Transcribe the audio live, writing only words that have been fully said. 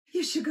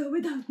You should go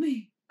without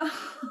me.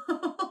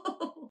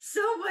 Oh,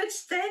 so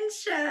much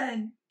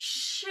tension.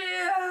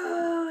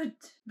 Shoot.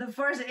 The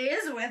Force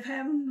is with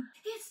him.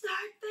 It's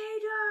Darth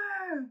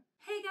Vader.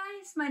 Hey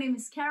guys, my name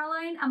is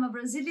Caroline. I'm a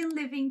Brazilian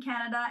living in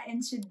Canada,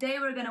 and today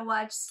we're gonna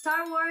watch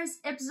Star Wars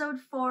Episode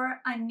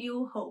 4, A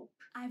New Hope.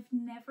 I've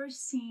never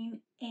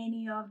seen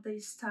any of the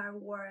Star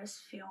Wars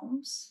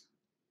films.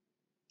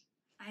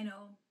 I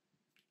know.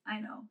 I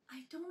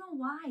don't know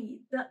why.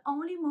 The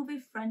only movie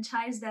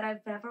franchise that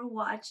I've ever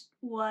watched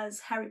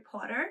was Harry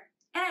Potter,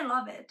 and I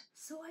love it.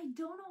 So I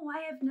don't know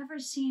why I've never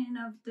seen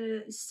any of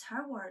the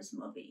Star Wars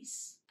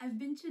movies. I've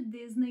been to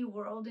Disney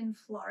World in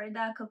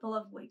Florida a couple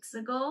of weeks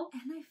ago,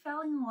 and I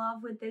fell in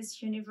love with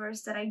this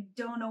universe that I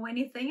don't know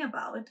anything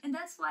about. And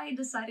that's why I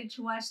decided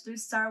to watch the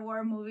Star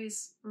Wars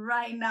movies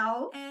right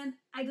now, and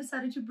I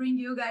decided to bring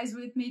you guys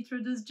with me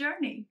through this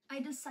journey. I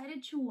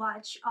decided to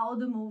watch all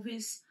the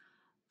movies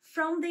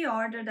from the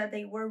order that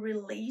they were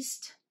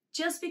released,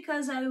 just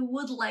because I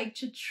would like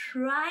to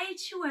try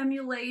to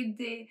emulate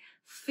the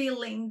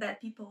feeling that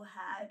people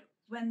had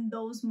when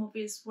those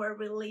movies were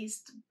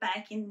released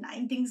back in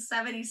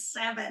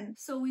 1977.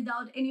 So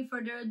without any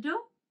further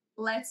ado,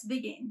 let's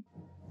begin.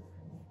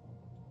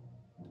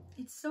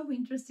 It's so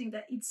interesting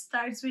that it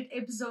starts with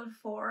episode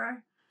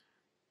 4.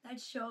 That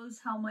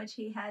shows how much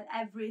he had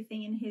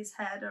everything in his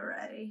head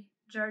already,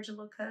 George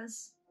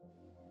Lucas.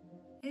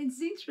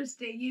 It's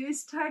interesting, you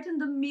start in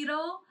the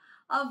middle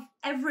of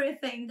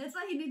everything. That's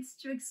why he needs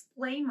to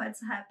explain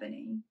what's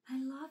happening. I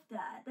love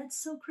that. That's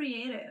so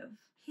creative.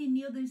 He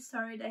knew the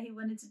story that he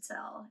wanted to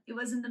tell. It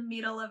was in the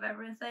middle of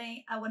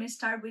everything. I want to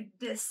start with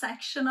this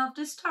section of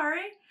the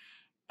story,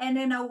 and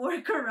then I'll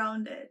work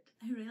around it.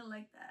 I really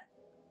like that.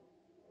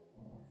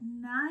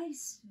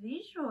 Nice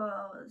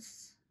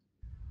visuals.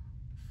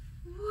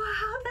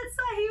 Wow, that's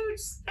a huge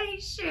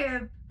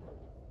spaceship.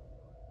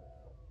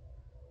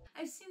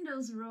 I've seen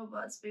those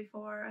robots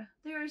before.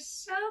 They're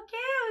so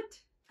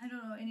cute. I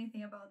don't know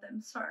anything about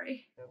them,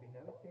 sorry. There'll be no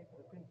escape for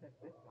the princess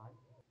this time.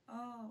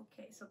 Oh,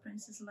 okay, so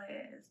Princess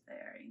Leia is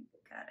there.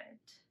 Got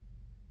it.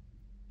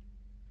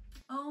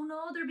 Oh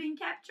no, they're being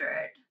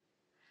captured.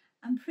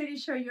 I'm pretty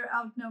sure you're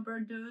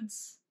outnumbered,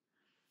 dudes.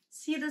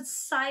 See the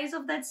size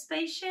of that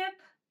spaceship?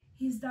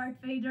 Is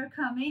Darth Vader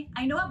coming?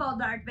 I know about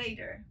Darth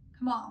Vader.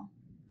 Come on.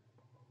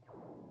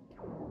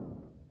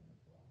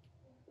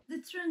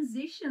 The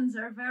transitions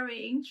are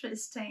very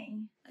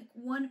interesting. Like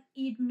one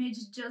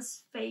image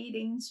just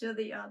fading to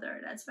the other.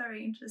 That's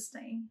very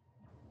interesting.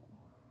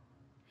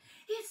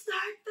 It's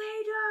Darth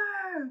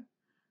Vader!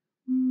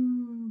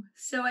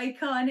 So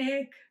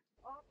iconic.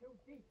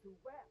 R2-D2,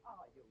 where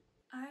are you?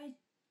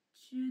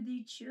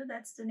 R2-D2,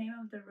 that's the name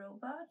of the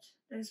robot.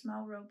 The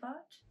small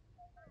robot.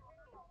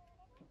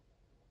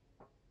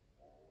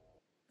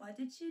 What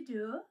did she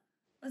do?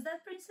 Was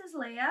that Princess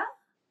Leia?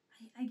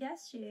 I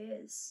guess she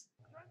is.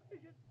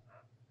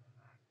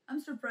 I'm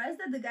surprised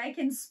that the guy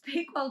can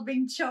speak while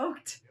being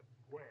choked.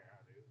 Where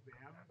is the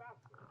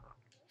ambassador?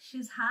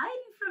 She's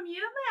hiding from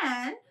you,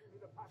 man.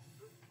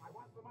 I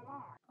want them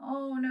alive.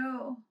 Oh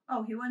no.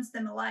 Oh, he wants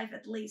them alive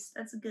at least.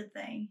 That's a good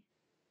thing.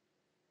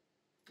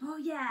 Oh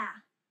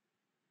yeah.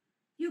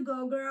 You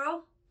go,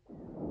 girl.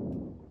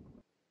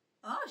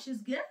 Oh,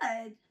 she's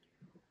good.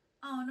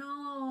 Oh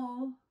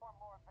no.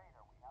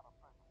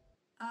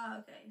 Oh,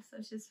 okay,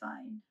 so she's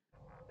fine.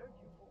 Don't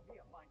you call me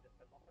a mindless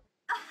philosopher?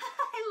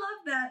 I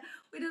love that.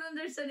 We don't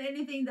understand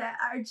anything that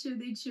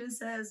R2-D2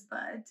 says,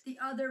 but the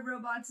other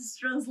robots is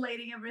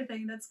translating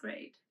everything. That's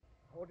great.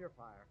 Hold your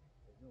fire.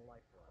 There's no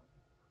life form.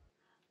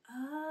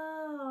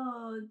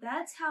 Oh,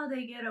 that's how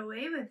they get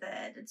away with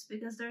it. It's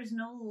because there's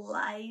no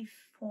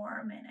life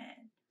form in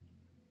it.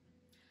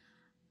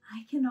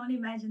 I can only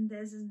imagine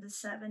this in the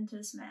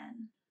 70s,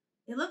 man.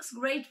 It looks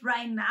great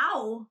right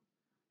now.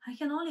 I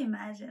can only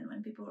imagine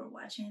when people were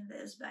watching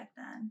this back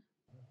then.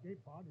 The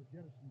escape pod was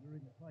jettisoned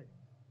during the flight.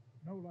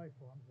 No life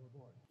forms were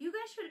aboard. You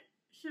guys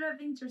should have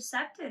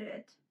intercepted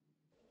it.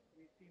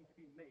 We seem to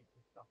be made to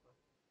suffer.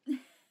 He's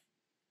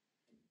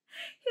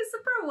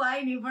super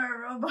whiny for a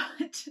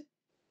robot.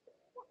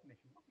 What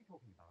mission? What are you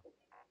talking about?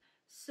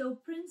 So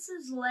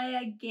Princess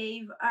Leia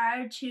gave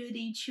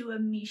R2-D2 a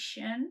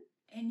mission,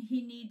 and it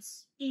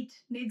needs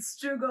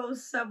to go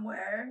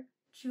somewhere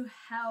to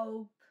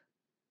help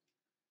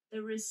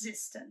the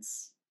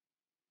resistance.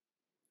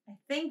 I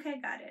think I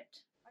got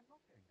it. I'm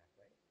not going that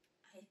way.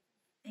 I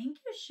think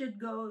you should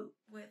go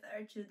with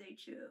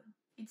R2-D2.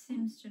 It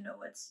seems to know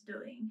what's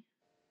doing.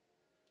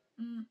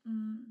 I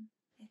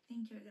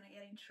think you're gonna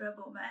get in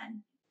trouble,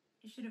 man.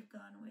 You should have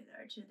gone with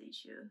R2-D2.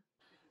 This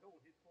is all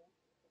his fault.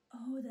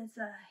 Oh, that's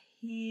a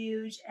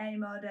huge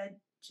animal that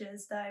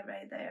just died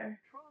right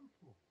there.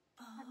 Transport.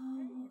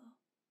 Oh,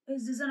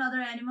 is this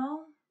another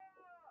animal?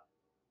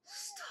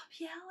 Stop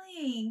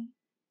yelling.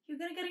 You're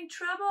gonna get in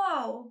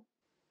trouble.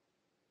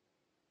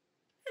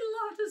 I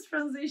love those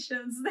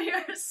transitions. They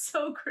are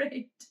so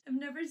great. I've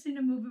never seen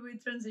a movie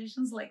with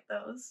transitions like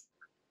those.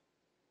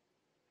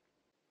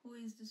 Who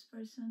is this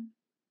person?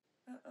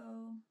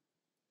 Uh-oh.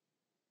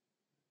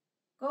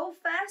 Go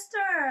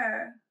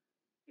faster.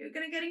 You're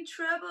gonna get in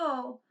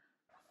trouble.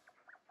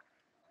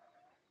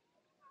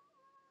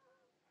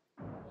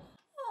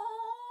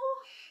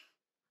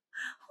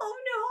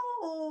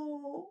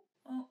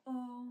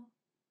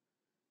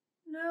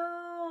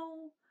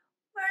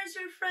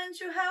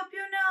 want to help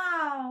you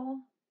now.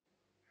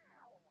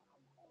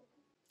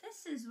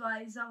 This is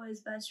why it's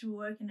always best to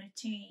work in a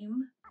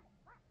team.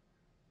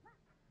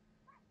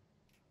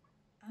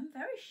 I'm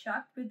very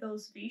shocked with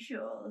those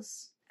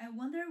visuals. I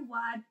wonder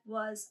what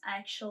was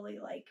actually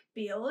like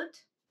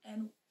built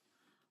and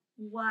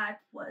what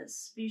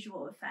was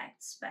visual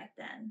effects back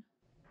then.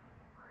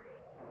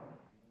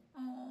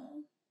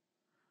 Oh,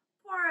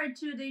 poor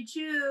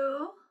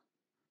R2-D2.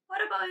 What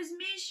about his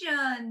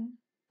mission?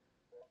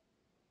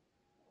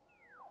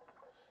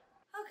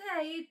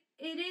 Okay,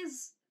 it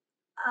is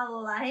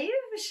alive?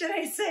 Should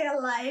I say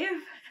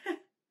alive?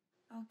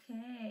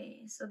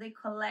 Okay, so they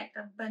collect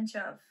a bunch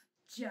of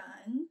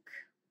junk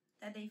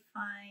that they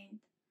find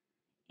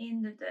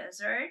in the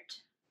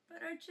desert.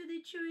 But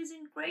R2-D2 is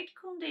in great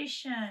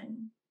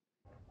condition.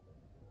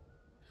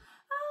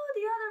 Oh,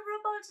 the other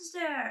robot is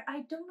there.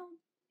 I don't know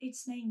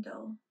its name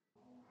though.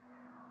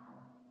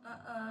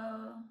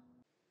 Uh-oh.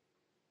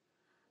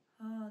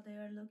 Oh, they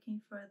are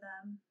looking for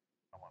them.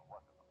 Someone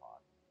was in the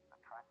pod. The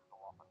tracks go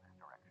off in this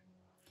direction.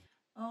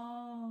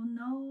 Oh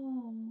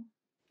no.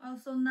 Well,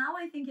 so now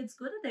I think it's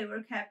good that they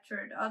were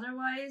captured.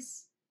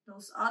 Otherwise,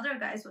 those other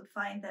guys would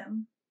find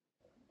them.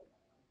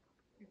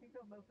 You think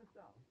they'll melt us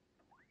down?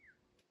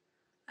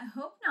 I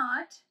hope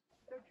not.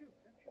 Don't you?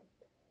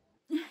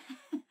 Don't you?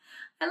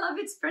 I love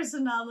its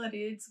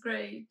personality. It's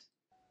great.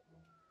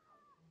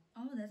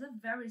 Oh, that's a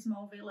very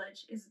small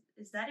village. Is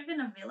that even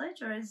a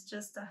village or is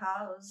just a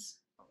house?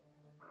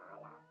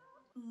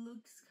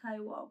 Luke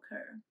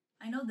Skywalker.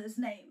 I know this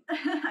name.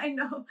 I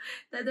know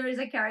that there is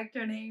a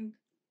character named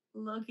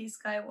Luke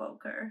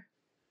Skywalker.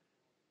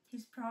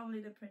 He's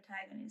probably the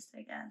protagonist,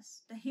 I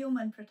guess. The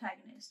human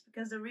protagonist,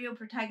 because the real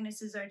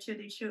protagonist is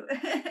R2-D2. Oh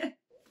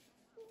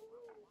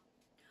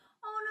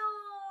no!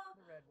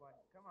 The red one.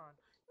 Come on.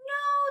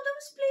 No,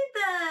 don't split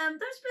them!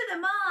 Don't split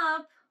them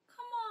up!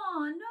 Come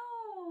on,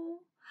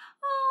 no!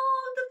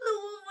 Oh, the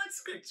blue one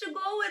wants to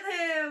go with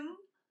him!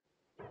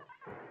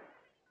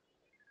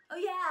 Oh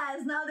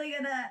yes, now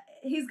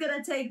he's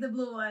gonna take the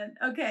blue one.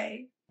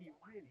 Okay. He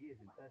really is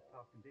in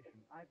first-class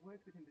condition. I've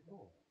worked with him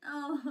before.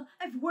 Oh,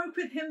 I've worked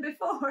with him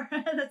before.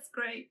 That's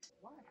great.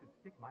 Why I should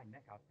stick my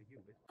neck out for you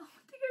is Oh,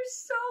 they're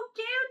so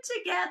cute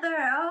together.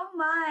 Oh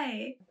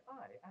my.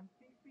 I am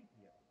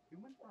C-3PO,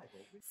 human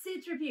cyborg with...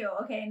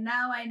 C-3PO. Okay,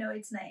 now I know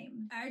its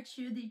name.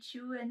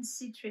 R2-D2 and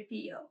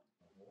C-3PO.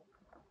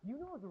 You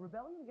know of the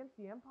rebellion against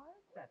the Empire?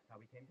 That's how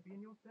we came to be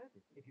in your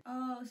service. If you...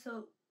 Oh,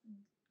 so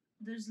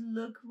does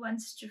Luke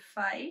wants to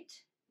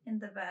fight in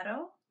the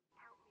battle?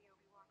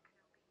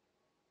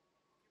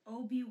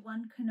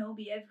 Obi-Wan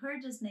Kenobi. I've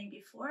heard his name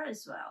before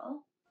as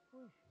well.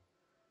 Who is she?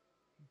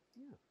 She's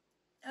beautiful.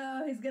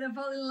 Oh, he's gonna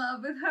fall in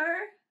love with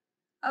her?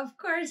 Of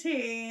course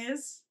he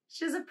is.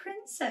 She's a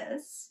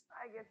princess.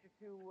 I guess you're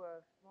too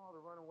small to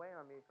run away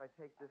on me if I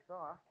take this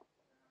off.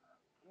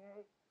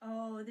 Yay.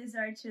 Oh, this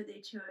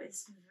R2-D2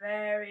 is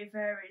very,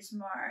 very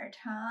smart,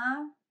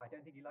 huh? I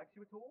don't think he likes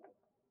you at all.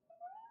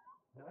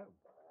 No,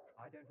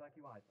 I don't like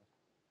you either.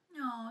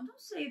 No, don't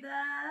say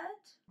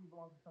that. He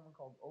belongs to someone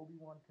called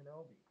Obi-Wan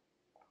Kenobi.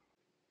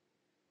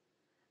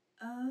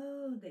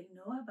 Oh, they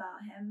know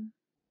about him.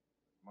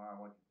 Tomorrow, I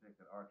want you to take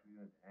that R2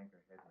 unit to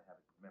Anchorhead and have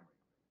its memory.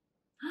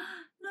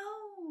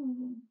 No.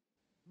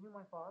 You mean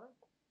my father?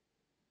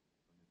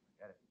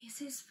 Forget it. Is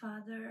his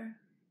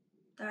father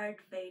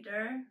Darth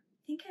Vader?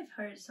 I think I've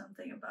heard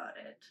something about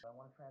it. I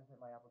want to transmit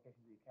my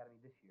application to the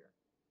Academy this year.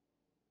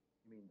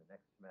 You mean the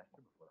next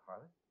semester before the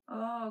harvest?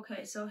 Oh,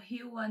 okay, so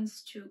he wants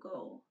to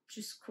go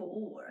to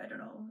school, or I don't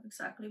know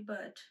exactly,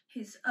 but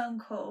his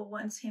uncle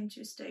wants him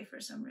to stay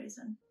for some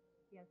reason.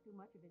 He has too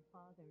much of his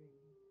father in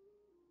him.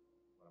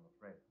 What I'm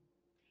afraid of.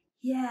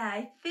 Yeah,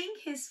 I think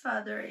his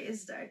father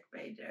is Darth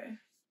Vader.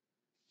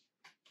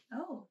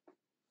 Oh,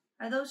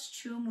 are those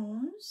two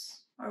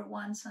moons? Or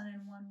one sun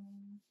and one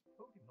moon?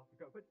 Told him not to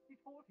go, but he's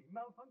 40,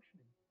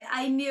 malfunctioning.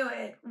 I knew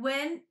it.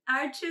 When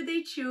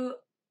R2-D2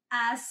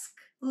 asked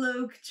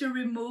Luke to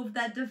remove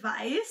that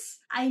device,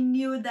 I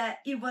knew that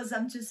it was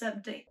up to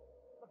something.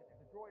 Look at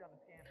there's a droid on the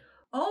scanner.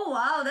 Oh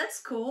wow, that's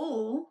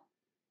cool.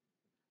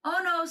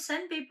 Oh no,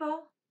 sand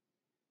people.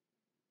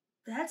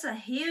 That's a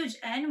huge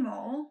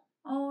animal.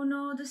 Oh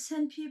no, the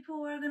sand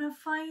people are gonna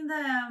find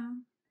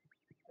them.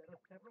 There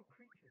are several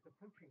creatures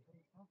approaching from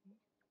the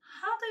southeast.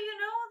 How do you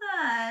know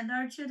that,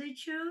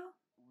 R2-D2?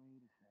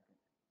 Wait a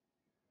second.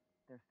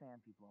 They're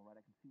sand people, all right.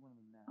 I can see one of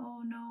them now.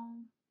 Oh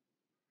no.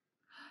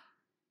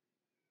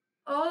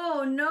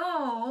 Oh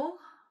no.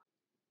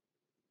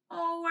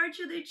 Oh,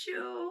 R2-D2.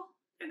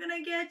 They're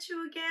gonna get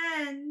you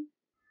again.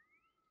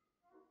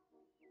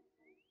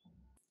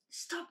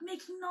 Stop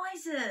making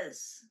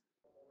noises.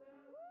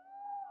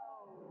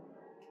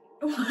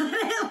 What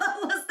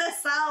was the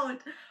sound?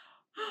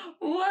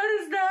 What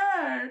is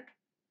that?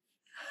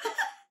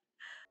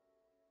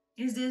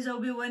 Is this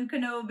Obi-Wan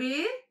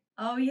Kenobi?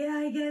 Oh yeah,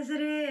 I guess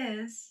it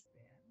is.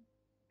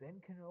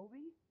 Ben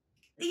Kenobi?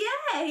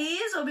 Yeah, he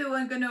is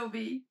Obi-Wan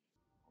Kenobi.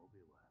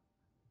 Obi-Wan.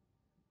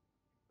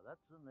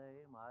 That's a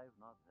name I've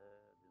not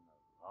heard in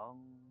a long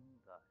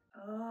time.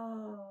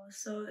 Oh,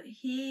 so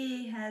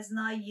he has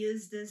not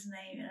used this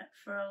name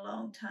for a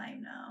long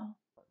time now.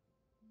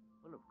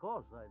 Well, of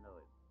course I know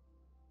him.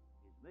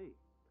 He's me.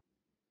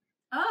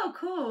 Oh,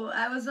 cool.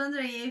 I was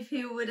wondering if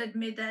he would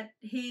admit that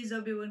he's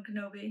Obi-Wan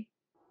Kenobi.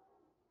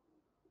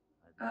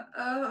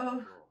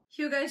 Uh-oh.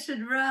 You guys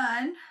should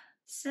run.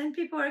 Sand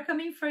people are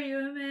coming for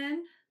you,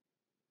 man.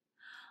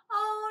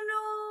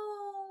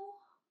 Oh,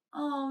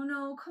 no. Oh,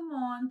 no. Come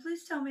on.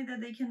 Please tell me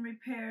that they can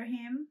repair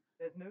him.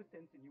 There's no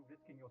sense in you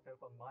risking yourself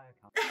on my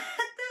account.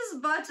 This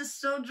bot is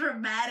so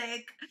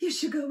dramatic. You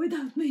should go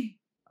without me.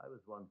 I was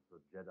once a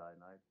Jedi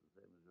Knight,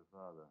 the same as your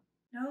father.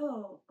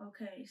 Oh,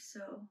 okay,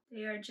 so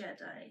they are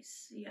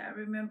Jedis. Yeah, I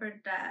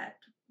remember that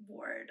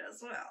word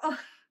as well.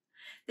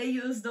 They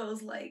use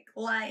those like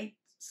light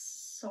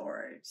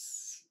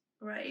swords,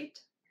 right?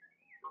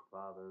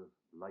 Father's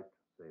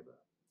lightsaber.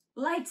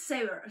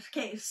 Lightsaber.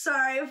 Okay,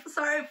 sorry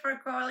for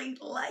calling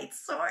light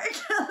sword.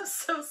 I'm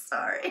so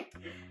sorry.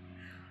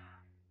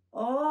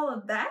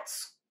 Oh,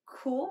 that's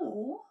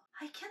cool.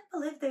 I can't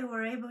believe they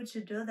were able to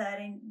do that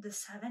in the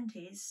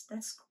 70s.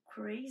 That's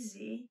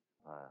crazy.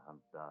 I hunt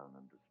down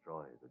and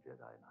destroy the Jedi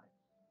Knights.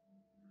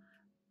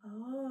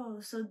 Oh,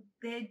 so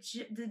the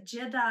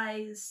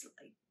Jedis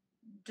like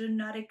do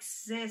not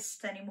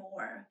exist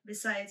anymore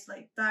besides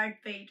like Darth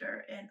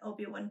Vader and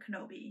Obi-Wan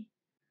Kenobi.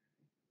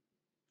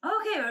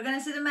 Okay, we're gonna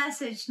see the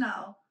message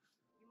now.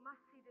 You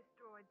must see this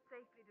droid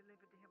safely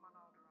delivered to him on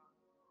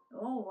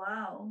Alderaan. Oh,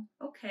 wow.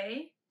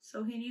 Okay.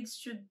 So he needs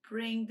to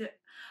bring the...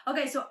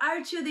 Okay, so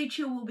R2-D2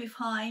 will be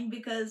fine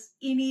because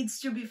he needs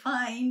to be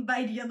fine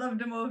by the end of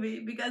the movie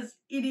because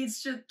he needs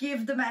to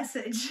give the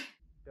message.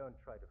 Don't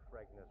try to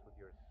frighten us with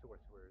your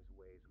sorcerer's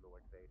ways,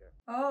 Lord Vader.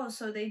 Oh,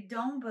 so they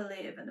don't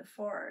believe in the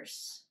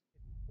Force.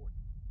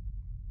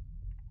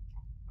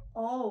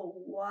 Oh,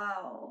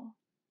 wow.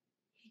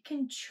 He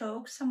can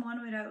choke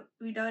someone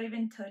without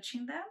even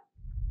touching them?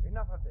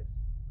 Enough of this.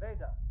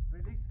 Vader,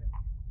 release him.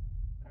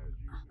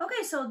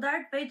 Okay, so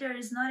Darth Vader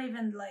is not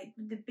even like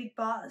the big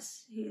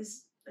boss.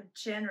 He's a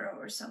general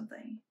or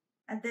something.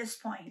 At this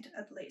point,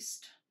 at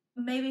least.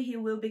 Maybe he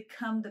will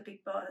become the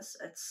big boss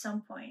at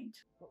some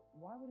point. But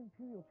why would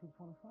Imperial troops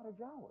want to slaughter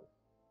Jawas?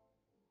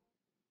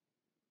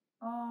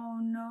 Oh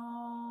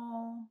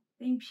no.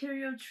 The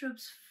Imperial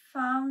troops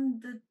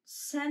found the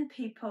Sand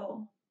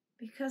people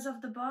because of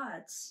the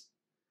bots.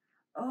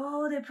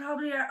 Oh, they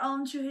probably are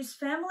on to his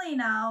family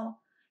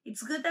now.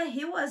 It's good that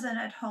he wasn't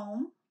at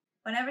home.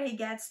 Whenever he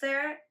gets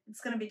there,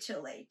 it's gonna be too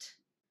late.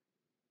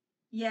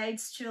 Yeah,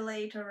 it's too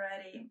late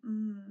already.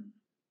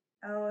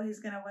 Oh, he's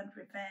gonna want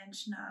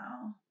revenge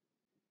now.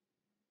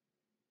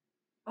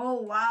 Oh,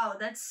 wow,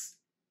 that's...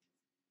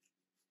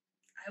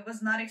 I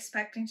was not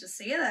expecting to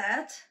see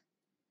that.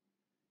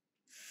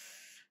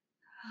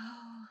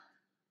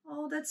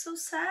 Oh, that's so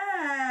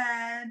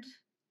sad.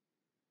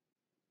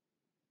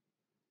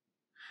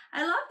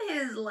 I love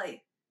his,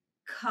 like,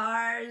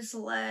 car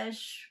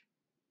slash...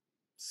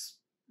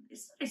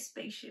 It's not a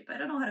spaceship. I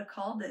don't know how to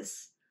call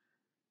this.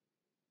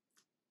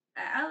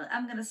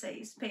 I'm gonna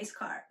say space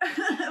car.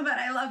 But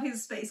I love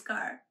his space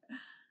car.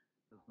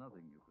 There's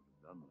nothing you could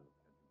have done with it.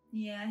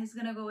 Yeah, he's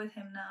gonna go with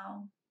him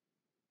now.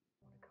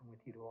 I want to come with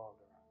you to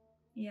Alderaan.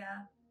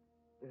 Yeah.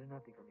 There's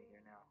nothing for me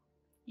here now.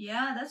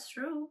 Yeah, that's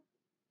true.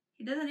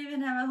 He doesn't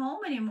even have a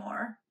home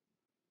anymore.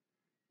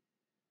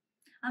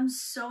 I'm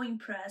so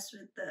impressed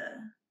with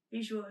the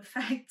visual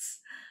effects.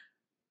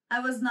 I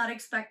was not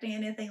expecting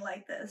anything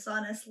like this,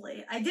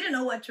 honestly. I didn't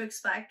know what to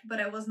expect, but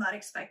I was not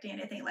expecting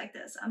anything like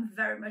this. I'm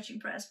very much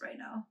impressed right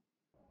now.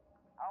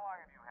 How long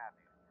have you had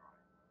these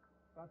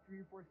droids? About 3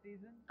 or 4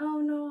 seasons?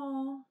 Oh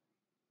no.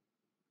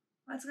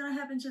 What's gonna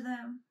happen to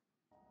them?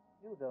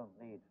 You don't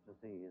need to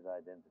see his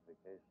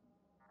identification.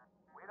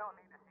 We don't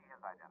need to see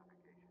his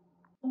identification.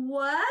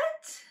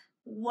 What?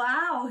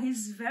 Wow,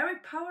 he's very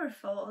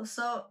powerful.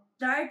 So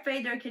Darth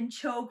Vader can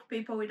choke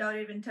people without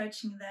even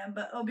touching them,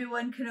 but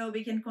Obi-Wan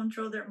Kenobi can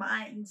control their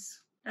minds.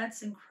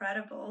 That's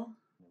incredible.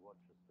 Watch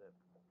your step.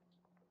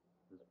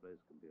 This place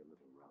can be a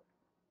little rough.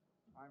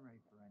 I'm ready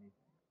for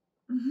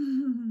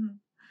anything.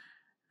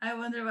 I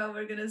wonder what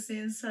we're gonna see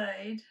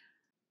inside.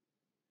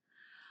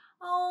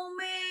 Oh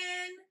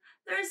man,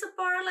 there's a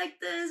bar like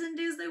this in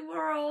Disney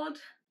World.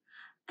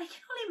 I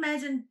can only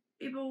imagine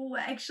people who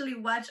actually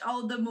watch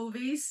all the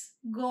movies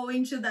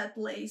going to that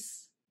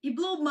place. It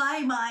blew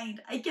my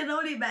mind. I can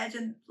only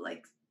imagine,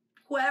 like,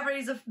 whoever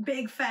is a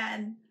big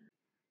fan.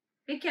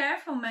 Be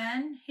careful,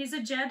 man. He's a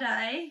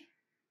Jedi.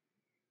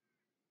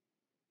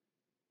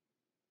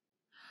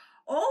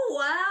 Oh,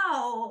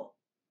 wow.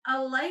 A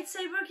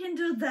lightsaber can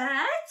do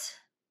that?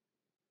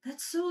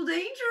 That's so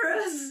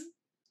dangerous.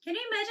 Can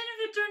you imagine if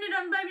you turned it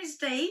on by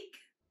mistake?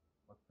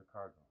 What's the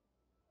cargo?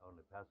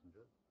 Only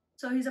passengers.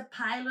 So he's a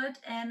pilot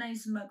and a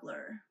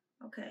smuggler.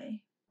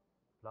 Okay.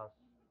 Plus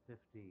 15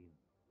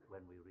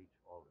 when we reach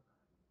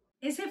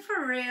Alderaan. Is he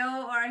for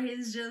real, or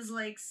he's just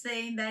like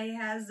saying that he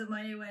has the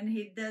money when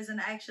he doesn't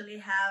actually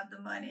have the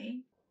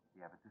money?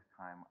 Yeah, but this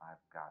time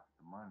I've got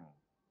the money.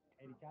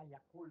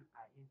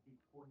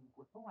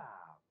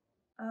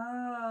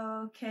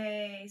 Oh,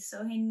 okay,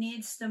 so he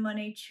needs the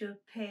money to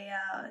pay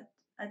out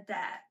a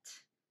debt.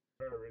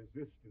 Her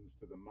resistance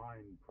to the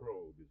mind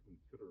probe is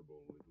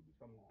considerable. It will be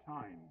some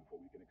time before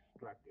we can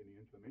extract any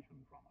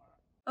information from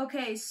her.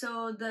 Okay,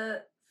 so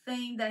the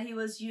thing that he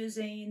was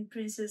using in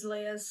Princess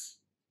Leia's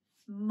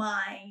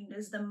mind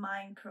is the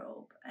mind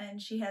probe,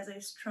 and she has a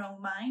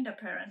strong mind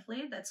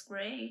apparently. That's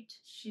great.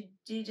 She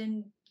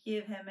didn't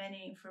give him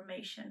any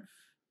information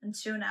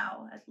until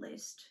now, at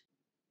least.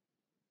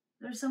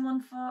 There's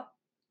someone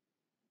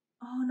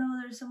oh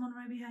no, there's someone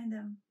right behind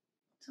them.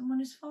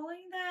 Someone is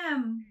following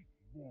them.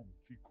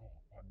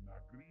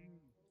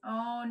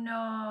 Oh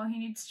no, he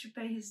needs to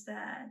pay his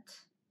debt,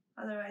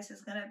 otherwise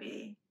he's gonna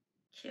be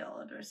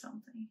killed or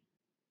something.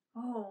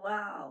 Oh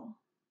wow.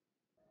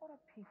 What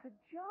a piece of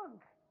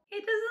junk. He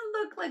doesn't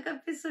look like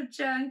a piece of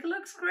junk. It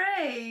looks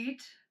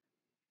great.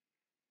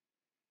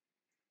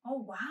 Oh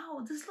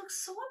wow, this looks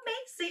so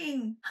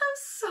amazing. I'm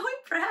so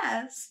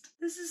impressed.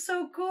 This is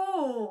so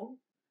cool.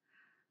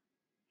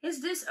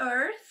 Is this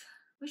Earth?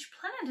 Which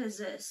planet is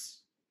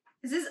this?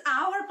 Is this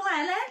our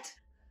planet?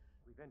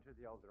 We've entered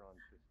the Alderaan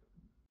system.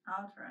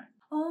 Alderaan.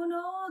 Oh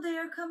no, they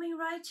are coming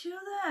right to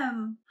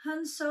them.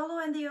 Han Solo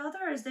and the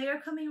others, they are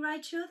coming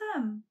right to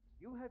them.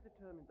 You have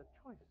determined the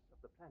choice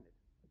of the planet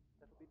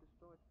that will be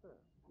destroyed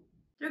first.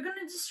 They're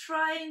gonna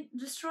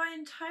destroy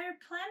entire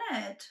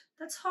planet.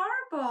 That's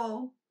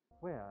horrible.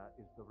 Where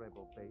is the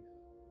rebel base?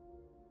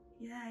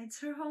 Yeah, it's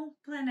her home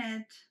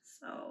planet,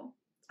 so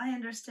I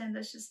understand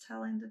that she's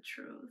telling the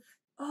truth.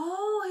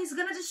 Oh, he's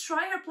gonna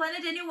destroy her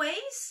planet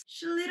anyways?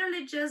 She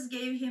literally just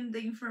gave him the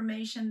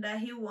information that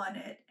he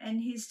wanted,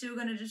 and he's still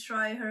gonna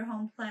destroy her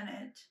home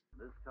planet.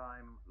 This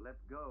time, let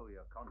go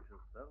your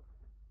conscious self.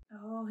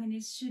 Oh, he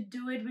needs to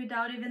do it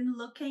without even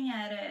looking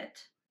at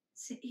it.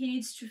 He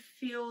needs to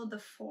feel the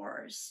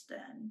force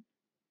then.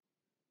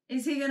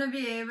 Is he gonna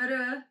be able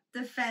to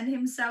defend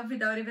himself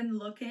without even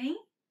looking?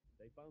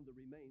 They found the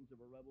remains of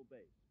a rebel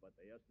base, but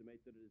they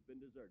estimate that it has been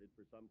deserted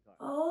for some time.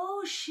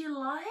 Oh, she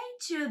lied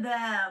to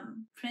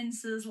them.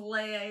 Princess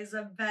Leia is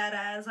a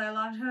badass. I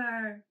loved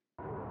her.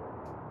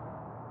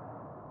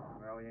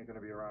 Well, he ain't gonna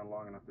be around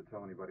long enough to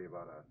tell anybody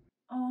about us.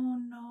 Oh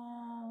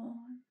no.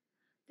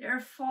 They're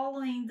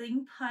following the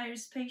Empire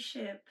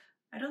spaceship.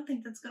 I don't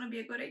think that's gonna be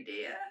a good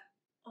idea.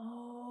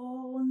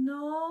 Oh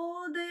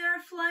no, they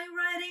are flying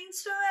right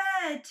into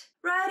it!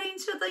 Right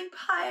into the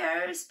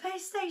Empire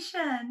space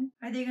station!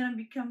 Are they gonna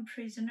become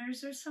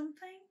prisoners or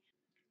something?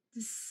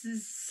 This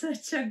is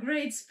such a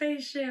great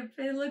spaceship.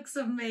 It looks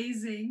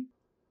amazing.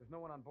 There's no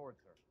one on board,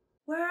 sir.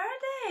 Where are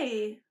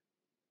they?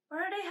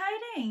 Where are they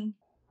hiding?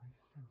 I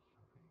sense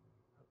something.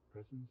 A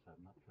presence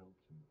I've not felt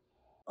since.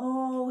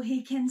 Oh,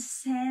 he can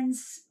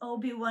sense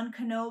Obi-Wan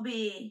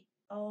Kenobi.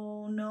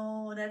 Oh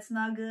no, that's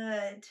not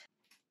good.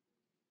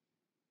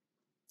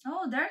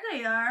 Oh, there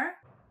they are.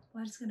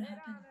 What's gonna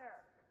happen?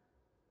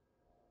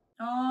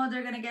 Oh,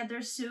 they're gonna get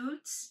their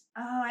suits?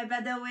 Oh, I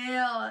bet they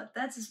will.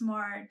 That's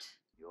smart.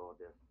 Your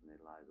destiny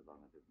lies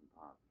along a different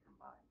path from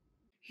mine.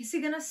 Is he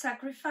gonna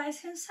sacrifice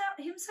himself?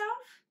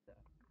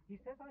 He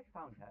says I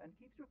found her and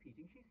keeps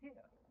repeating she's here.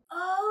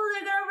 Oh,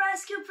 they're gonna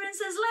rescue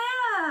Princess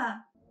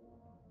Leia!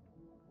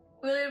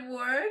 Will it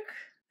work?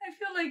 I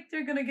feel like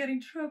they're gonna get in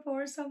trouble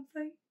or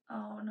something.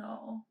 Oh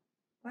no.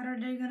 What are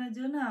they gonna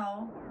do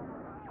now?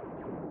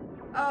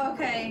 Oh,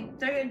 okay,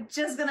 they're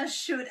just gonna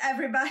shoot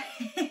everybody.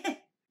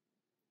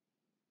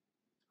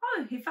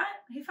 Oh, he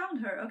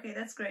found her. Okay,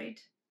 that's great.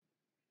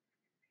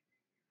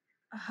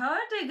 How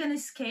are they gonna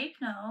escape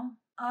now?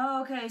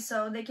 Oh, okay,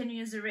 so they can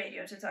use the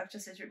radio to talk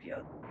to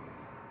C-3PO.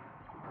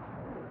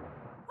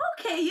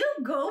 Okay, you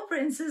go,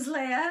 Princess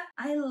Leia.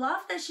 I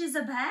love that she's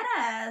a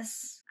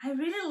badass. I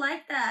really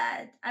like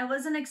that. I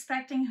wasn't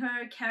expecting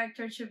her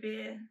character to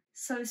be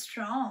so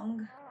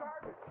strong.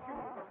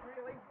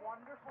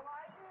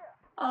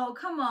 Oh,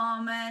 come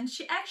on, man.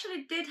 She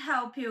actually did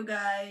help you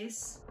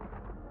guys.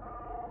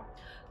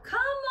 Come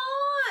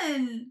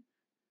on!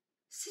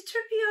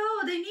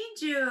 C-3PO, they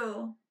need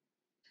you.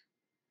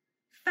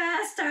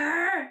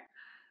 Faster!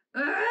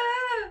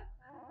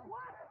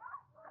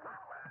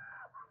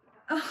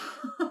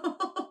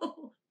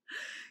 Oh,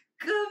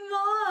 come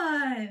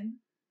on!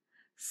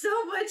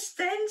 So much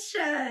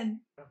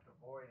tension! Just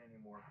avoid any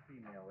more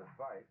female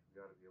advice. We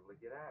gotta be able to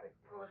get out of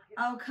here.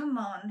 Oh, come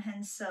on,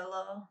 Han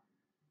Solo.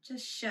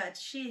 Just shut.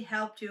 She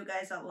helped you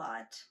guys a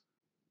lot.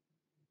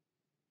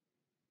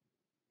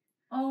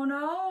 Oh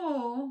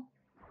no!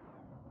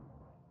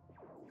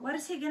 What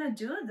is he gonna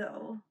do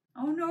though?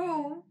 Oh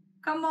no!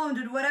 Come on,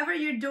 dude. Whatever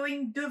you're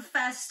doing, do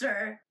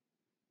faster.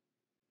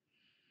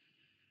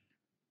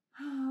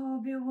 Oh,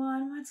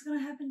 Obi-Wan, what's gonna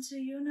happen to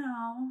you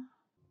now?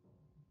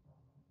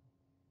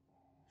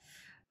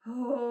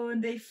 Oh,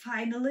 they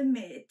finally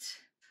meet.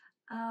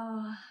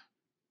 Oh,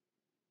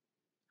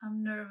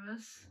 I'm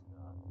nervous. If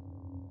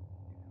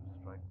you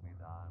strike me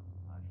down,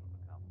 I shall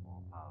become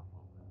more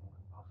powerful than you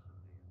could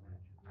possibly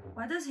imagine.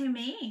 What does he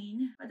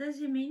mean? What does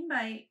he mean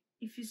by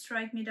if you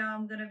strike me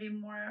down, I'm gonna be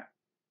more,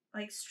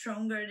 like,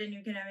 stronger than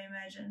you can ever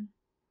imagine?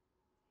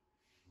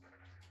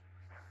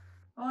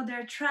 Oh,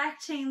 they're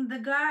attracting the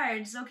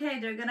guards. Okay,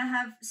 they're gonna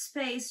have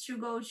space to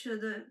go to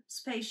the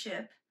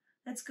spaceship.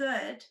 That's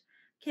good.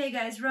 Okay,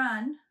 guys,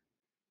 run.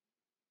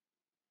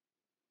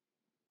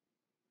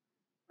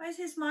 Why is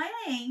he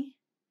smiling?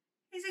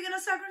 Is he gonna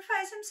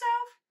sacrifice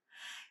himself?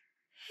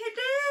 He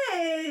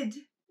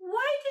did!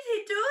 Why did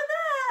he do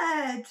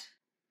that?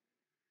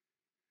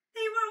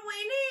 They were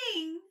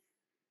winning.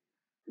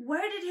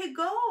 Where did he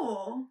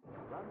go?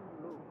 Run,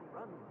 Luke,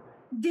 run.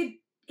 Did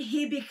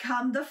he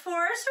become the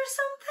Force or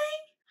something?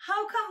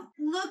 How come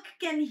Luke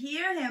can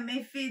hear him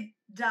if he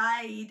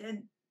died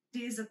and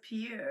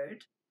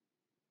disappeared?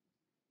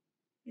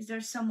 Is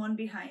there someone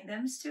behind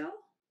them still?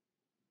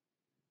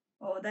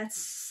 Oh, that's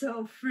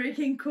so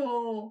freaking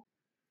cool.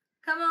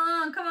 Come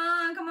on, come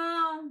on, come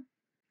on.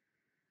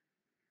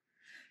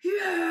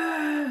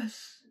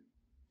 Yes!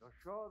 You're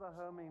sure the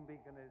homing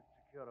beacon is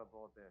secure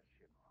aboard their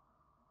ship?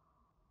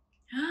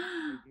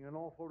 Taking an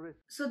awful risk.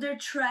 So they're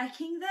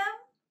tracking them?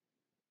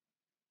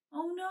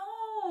 Oh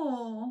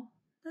no,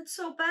 that's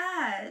so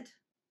bad.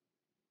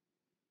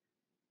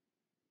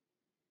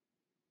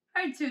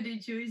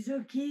 R2-D2 is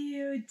so cute.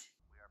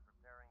 We are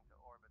preparing to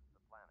orbit the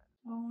planet.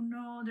 Oh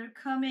no, they're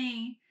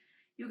coming.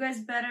 You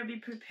guys better be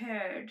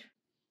prepared.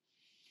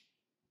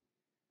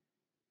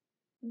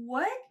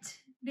 What?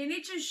 They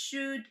need to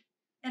shoot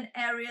an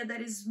area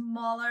that is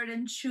smaller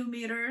than 2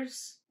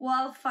 meters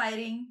while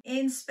fighting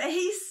in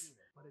space?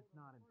 But it's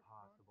not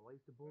impossible. I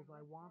used to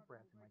bullseye womp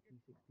rats in my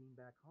T-16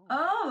 back home.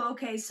 Oh,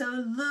 okay, so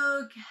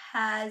Luke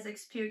has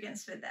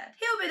experience with that.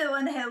 He'll be the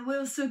one that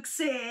will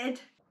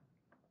succeed.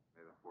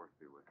 May the force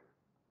be with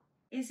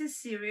you. Is he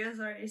serious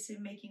or is he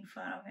making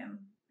fun of him?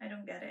 I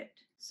don't get it.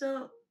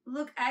 So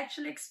Luke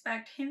actually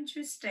expect him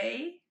to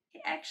stay?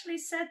 He actually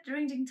said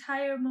during the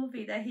entire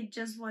movie that he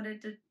just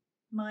wanted the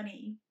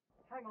money.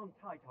 Hang on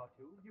tight,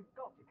 R2. You've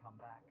got to come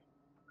back.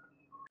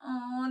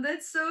 Oh,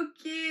 that's so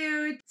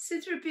cute.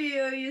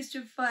 C-3PO used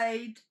to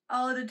fight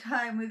all the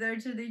time with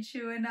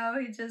R2-D2 and now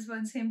he just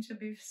wants him to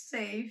be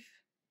safe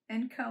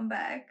and come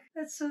back.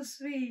 That's so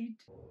sweet.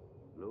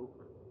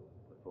 Luke,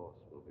 the Force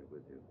will be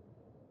with you.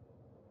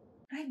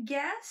 I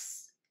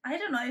guess, I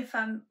don't know if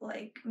I'm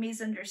like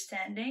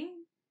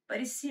misunderstanding, but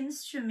it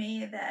seems to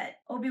me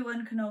that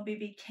Obi-Wan Kenobi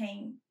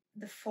became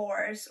the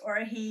Force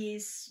or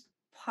he's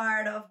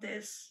part of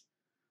this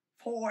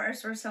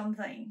Force or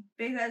something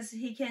because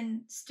he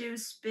can still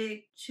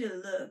speak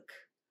to Luke.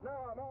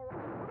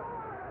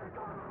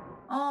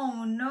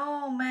 Oh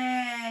no,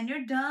 man,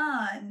 you're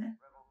done.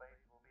 Rebel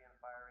base will be in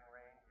firing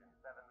range in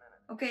 7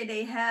 minutes. Okay,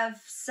 they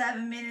have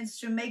 7 minutes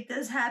to make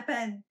this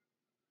happen.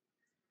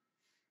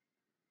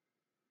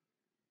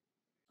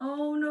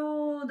 Oh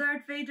no,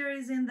 Darth Vader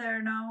is in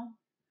there now.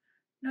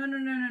 No, no,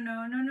 no, no,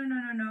 no, no, no, no,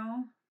 no,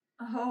 no.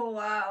 Oh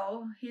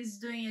wow, he's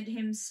doing it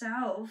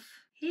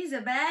himself. He's a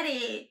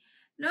baddie.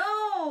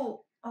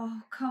 No!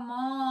 Oh, come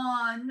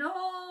on,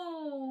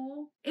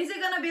 no! Is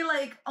it gonna be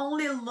like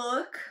only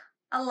Luke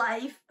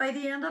alive by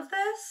the end of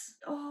this?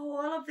 Oh,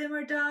 all of them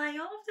are dying,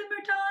 all of them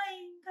are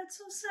dying. That's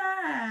so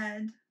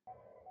sad.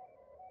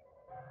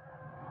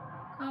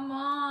 Come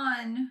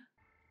on.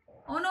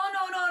 Oh, no,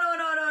 no, no, no,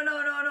 no, no,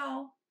 no, no,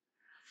 no.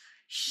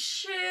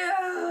 Shoot!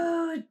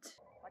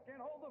 I can't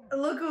hold them.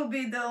 Luke will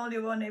be the only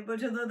one able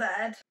to do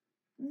that.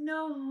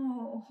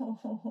 No.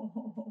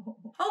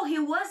 Oh, he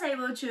was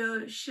able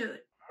to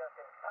shoot.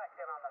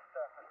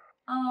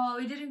 Oh,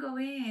 he didn't go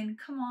in.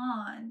 Come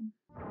on.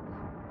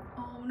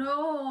 Oh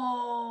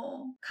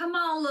no. Come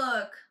on,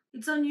 Luke.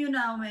 It's on you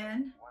now,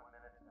 man. 1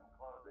 minute and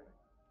closing.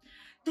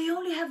 They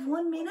only have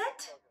 1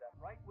 minute?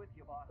 Right with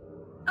you, boss.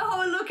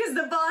 Oh, Luke is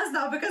the boss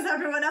now because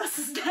everyone else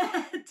is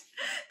dead.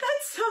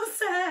 That's so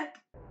sad.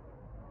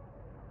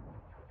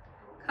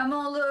 Come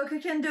on, Luke. You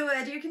can do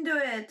it. You can do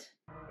it.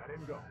 Let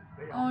him go.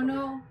 Oh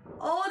no.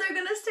 Oh, they're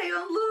gonna stay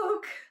on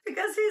Luke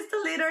because he's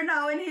the leader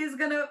now and he's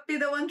gonna be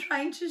the one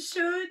trying to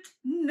shoot.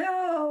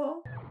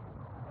 No.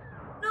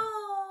 No.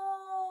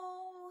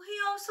 He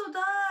also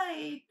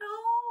died.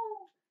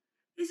 No.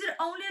 Is it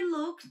only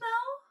Luke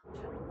now?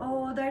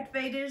 Oh, Darth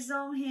Vader's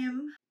on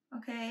him.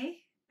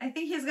 Okay. I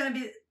think he's gonna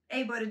be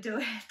able to do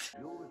it. Use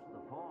the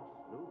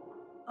Force, Luke.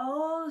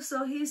 Oh,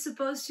 so he's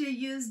supposed to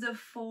use the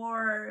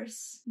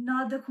Force,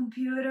 not the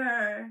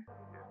computer.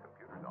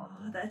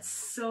 Oh, that's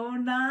so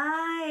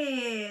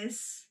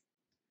nice.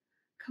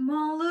 Come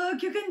on,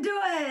 Luke, you can do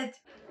it.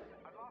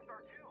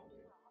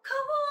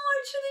 Come on,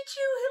 R2-D2,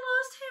 he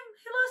lost him.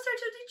 He lost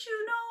R2-D2,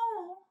 no.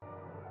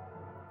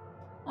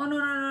 Oh, no,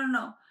 no, no,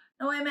 no.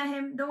 Don't aim at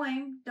him, don't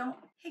aim, don't.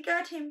 He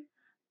got him.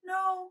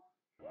 No.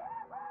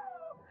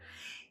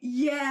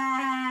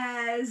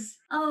 Yes.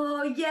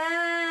 Oh,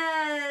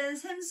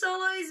 yes. Han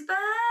Solo is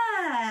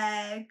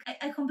back.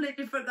 I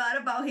completely forgot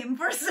about him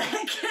for a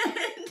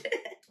second.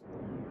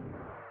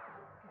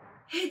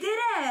 He did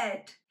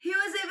it! He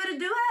was able to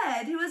do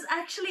it! He was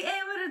actually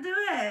able to do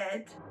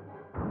it!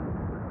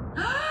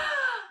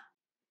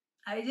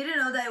 I didn't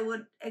know that it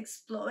would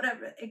explode.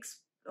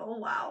 Oh,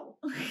 wow.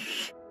 The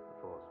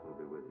Force will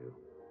be with you,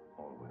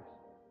 always.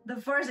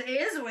 The Force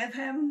is with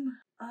him.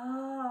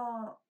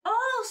 Oh.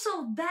 Oh, Oh,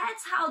 so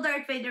that's how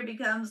Darth Vader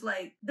becomes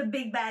like the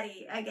big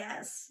baddie, I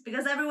guess,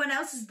 because everyone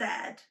else is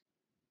dead.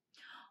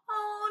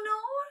 Oh no,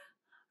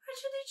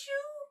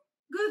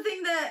 R2-D2. Good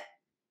thing that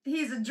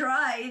he's a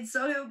droid,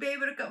 so he'll be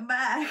able to come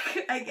back,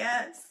 I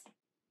guess.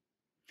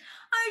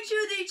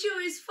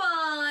 R2-D2 is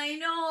fine.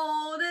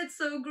 Oh, that's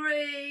so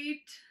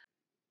great.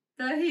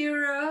 The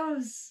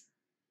heroes.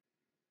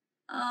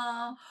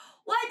 Oh,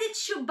 why did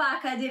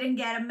Chewbacca didn't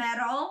get a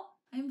medal?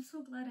 I'm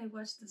so glad I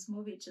watched this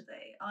movie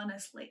today,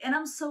 honestly. And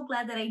I'm so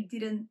glad that I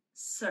didn't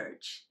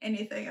search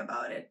anything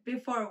about it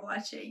before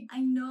watching.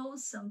 I know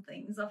some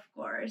things, of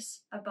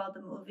course, about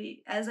the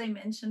movie. As I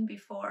mentioned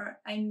before,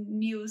 I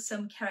knew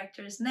some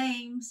characters'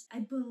 names. I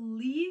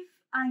believe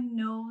I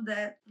know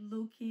that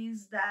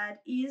Luke's dad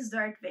is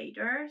Darth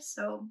Vader,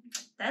 so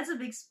that's a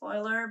big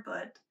spoiler,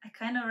 but I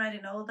kind of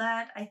already know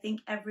that. I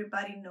think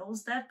everybody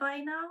knows that by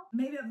now.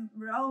 Maybe I'm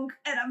wrong,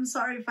 and I'm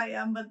sorry if I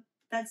am, but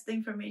that's the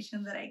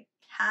information that I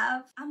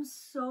have. I'm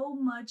so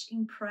much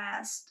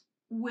impressed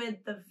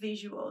with the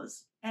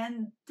visuals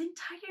and the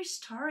entire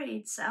story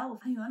itself.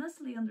 I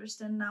honestly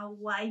understand now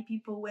why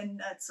people went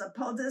nuts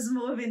about this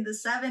movie in the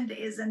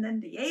 70s and then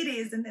the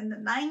 80s and then the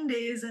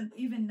 90s, and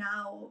even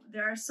now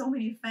there are so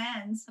many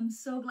fans. I'm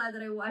so glad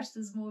that I watched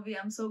this movie.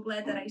 I'm so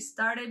glad that I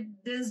started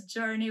this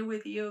journey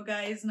with you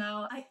guys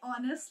now. I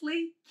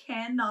honestly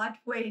cannot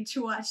wait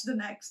to watch the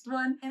next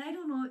one. And I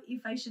don't know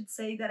if I should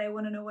say that I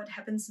want to know what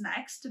happens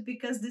next,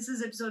 because this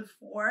is episode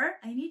 4.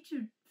 I need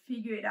to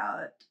figure it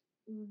out.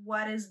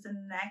 What is the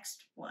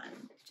next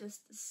one?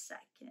 Just a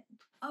second.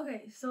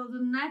 Okay, so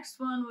the next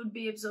one would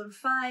be episode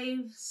 5,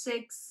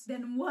 6,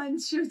 then 1,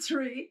 2,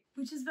 3,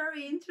 which is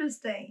very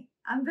interesting.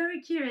 I'm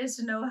very curious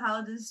to know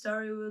how this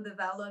story will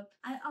develop.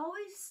 I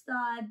always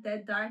thought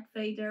that Darth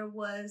Vader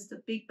was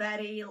the big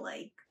baddie.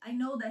 Like, I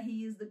know that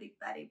he is the big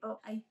baddie, but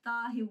I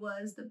thought he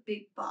was the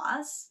big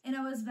boss. And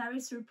I was very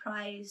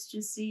surprised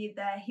to see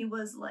that he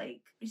was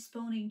like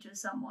responding to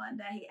someone,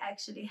 that he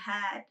actually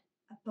had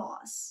a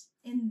boss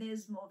in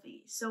this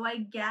movie. So I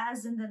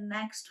guess in the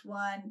next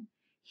one,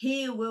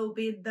 he will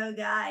be the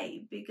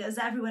guy, because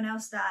everyone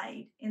else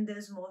died in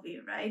this movie,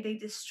 right? They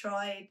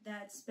destroyed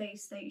that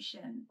space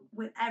station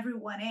with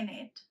everyone in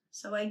it.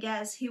 So I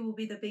guess he will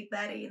be the big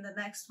baddie in the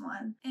next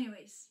one.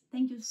 Anyways,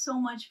 thank you so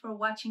much for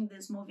watching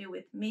this movie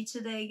with me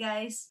today,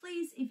 guys.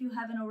 Please, if you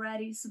haven't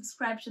already,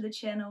 subscribe to the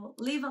channel,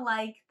 leave a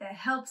like, that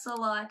helps a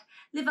lot.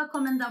 Leave a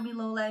comment down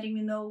below letting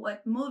me know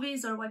what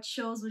movies or what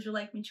shows would you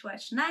like me to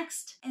watch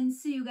next. And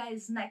see you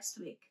guys next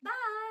week.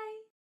 Bye!